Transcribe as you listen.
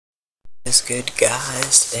Is good,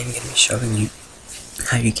 guys. Today I'm going to be showing you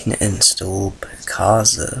how you can install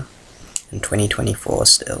Picasa in 2024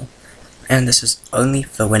 still, and this is only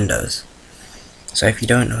for Windows. So if you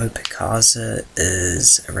don't know, Picasa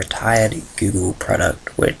is a retired Google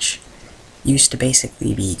product which used to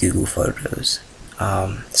basically be Google Photos.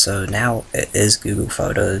 So now it is Google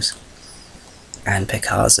Photos, and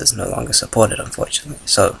Picasa is no longer supported, unfortunately.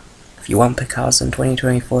 So if you want Picasa in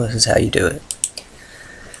 2024, this is how you do it.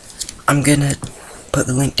 I'm gonna put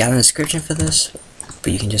the link down in the description for this,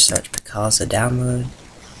 but you can just search Picasa download,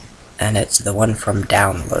 and it's the one from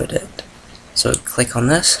downloaded. So click on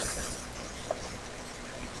this.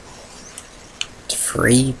 It's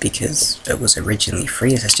free because it was originally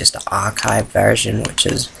free. It's just an archive version, which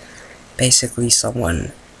is basically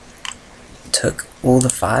someone took all the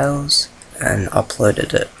files and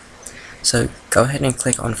uploaded it. So go ahead and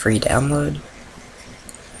click on free download.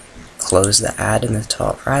 Close the ad in the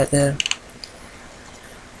top right there,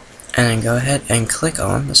 and then go ahead and click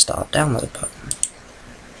on the start download button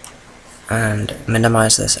and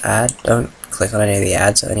minimize this ad. Don't click on any of the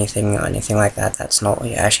ads or anything like that. That's not what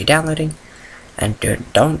you're actually downloading. And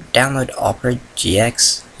don't download Opera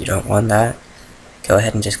GX. You don't want that. Go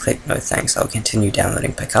ahead and just click no thanks. I'll continue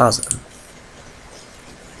downloading Picasa,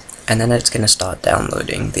 and then it's gonna start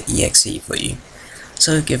downloading the exe for you.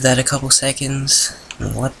 So give that a couple seconds.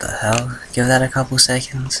 What the hell? Give that a couple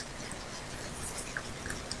seconds.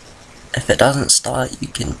 If it doesn't start, you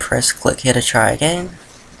can press click here to try again.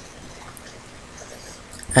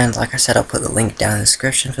 And like I said, I'll put the link down in the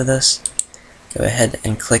description for this. Go ahead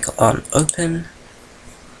and click on open.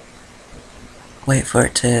 Wait for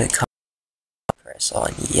it to come. Press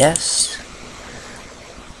on yes.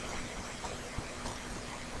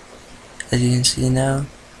 As you can see now,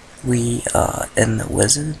 we are in the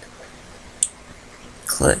wizard.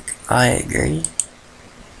 Click I agree.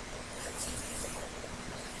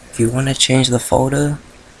 If you want to change the folder,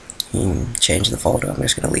 you can change the folder. I'm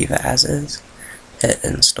just going to leave it as is. Hit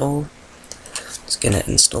install. It's going to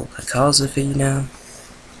install Picasa for you now.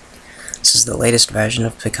 This is the latest version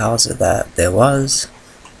of Picasa that there was.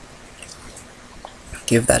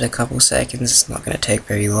 Give that a couple seconds. It's not going to take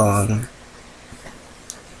very long.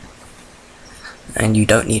 And you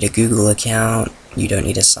don't need a Google account. You don't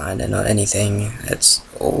need to sign in or anything. It's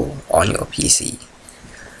all on your PC.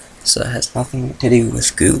 So it has nothing to do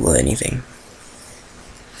with Google or anything.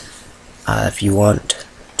 If you want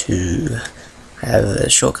to have a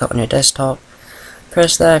shortcut on your desktop,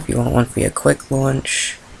 press that. If you want one for your quick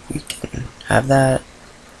launch, you can have that.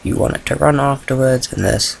 If you want it to run afterwards, and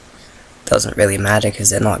this doesn't really matter because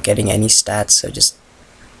they're not getting any stats, so just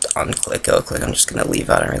unclick or click. I'm just going to leave.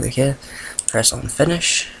 I don't really care. Press on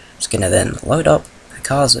finish. It's going to then load up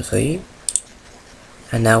Picasa for you,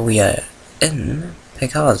 and now we are in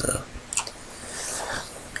Picasa.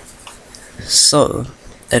 So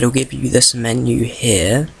it'll give you this menu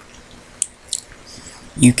here.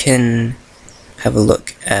 You can have a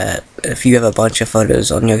look at, if you have a bunch of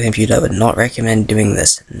photos on your computer, I would not recommend doing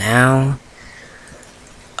this now.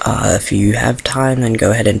 If you have time, then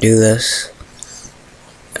go ahead and do this.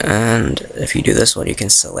 And if you do this one, you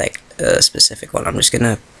can select a specific one. I'm just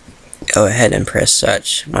gonna go ahead and press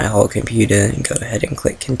search my whole computer and go ahead and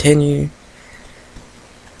click continue.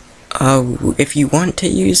 If you want to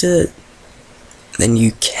use it, then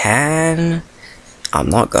you can. I'm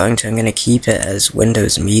not going to. I'm going to keep it as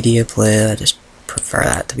Windows Media Player. I just prefer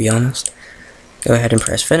that, to be honest. Go ahead and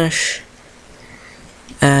press finish.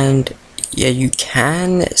 And yeah, you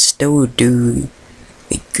can still do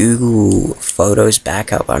the Google Photos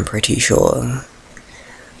backup, I'm pretty sure.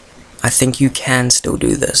 I think you can still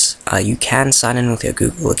do this. You can sign in with your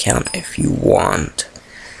Google account if you want.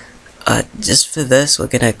 Just for this, we're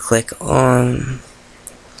gonna click on...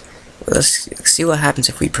 Let's see what happens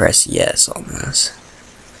if we press yes on this.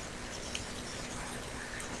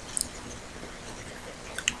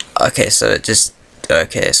 Okay, so it just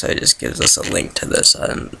gives us a link to this. I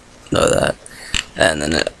didn't know that. And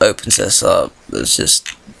then it opens this up. It's just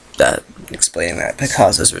that explaining that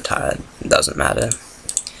Picasa's retired. It doesn't matter.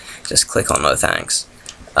 Just click on no thanks.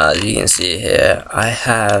 As you can see here, I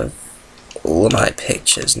have all of my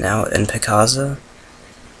pictures now in Picasa,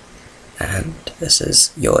 and this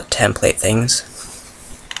is your template things.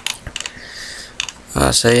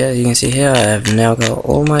 So yeah, you can see here I have now got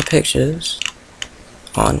all my pictures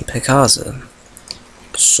on Picasa.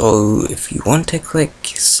 So if you want to click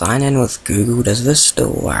sign in with Google, does this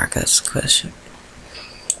still work? That's the question.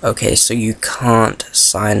 Okay, so you can't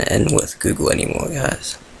sign in with Google anymore,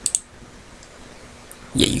 guys.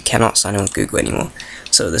 Yeah, you cannot sign in with Google anymore.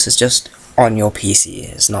 So this is just on your PC.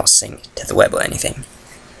 It's not synced to the web or anything.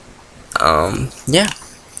 Yeah.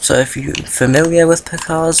 So if you're familiar with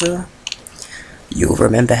Picasa, you'll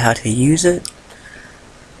remember how to use it.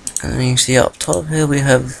 And you can see up top here we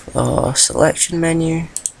have our selection menu.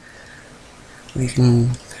 You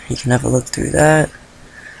can have a look through that.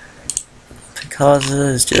 Picasa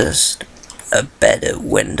is just a better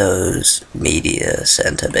Windows media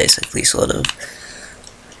center, basically, sort of.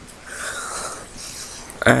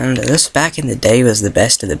 And this back in the day was the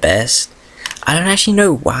best of the best. I don't actually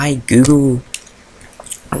know why Google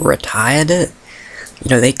retired it. You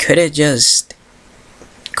know, they could have just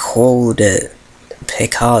called it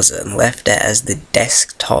Picasa and left it as the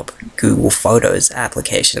desktop Google Photos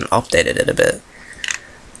application and updated it a bit.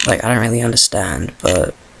 Like, I don't really understand,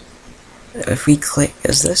 but if we click,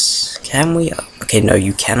 can we? Okay, no,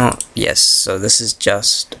 you cannot. Yes, so this is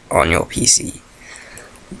just on your PC.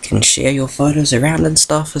 You can share your photos around and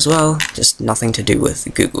stuff as well, just nothing to do with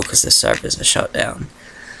Google because the servers are shut down.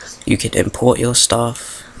 You could import your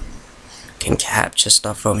stuff, you can capture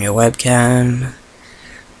stuff from your webcam,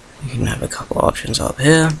 you can have a couple options up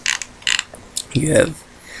here. You have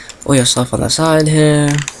all your stuff on the side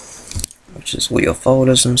here, which is all your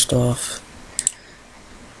folders and stuff.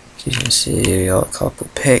 You can see a couple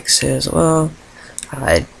pics here as well.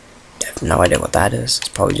 I have no idea what that is. It's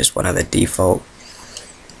probably just one of the default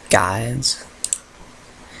guides.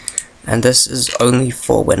 And this is only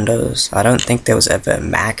for Windows. I don't think there was ever a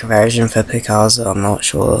Mac version for Picasa, I'm not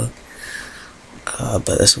sure. But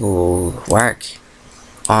this will work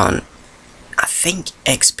on, I think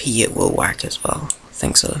XP it will work as well. I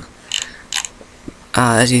think so.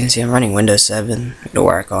 As you can see, I'm running Windows 7. It'll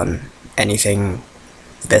work on anything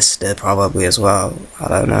Vista probably as well. I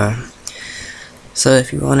don't know. So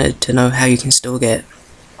if you wanted to know how you can still get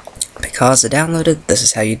Picasa downloaded, this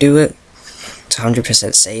is how you do it. It's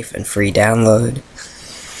 100% safe and free download.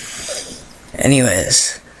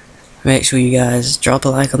 Anyways, make sure you guys drop a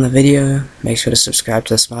like on the video. Make sure to subscribe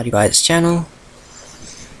to the Smarty Bytes channel.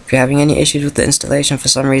 If you're having any issues with the installation for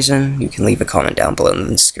some reason, you can leave a comment down below in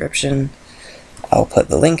the description. I'll put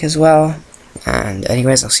the link as well. And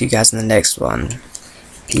anyways, I'll see you guys in the next one.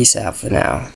 Peace out for now.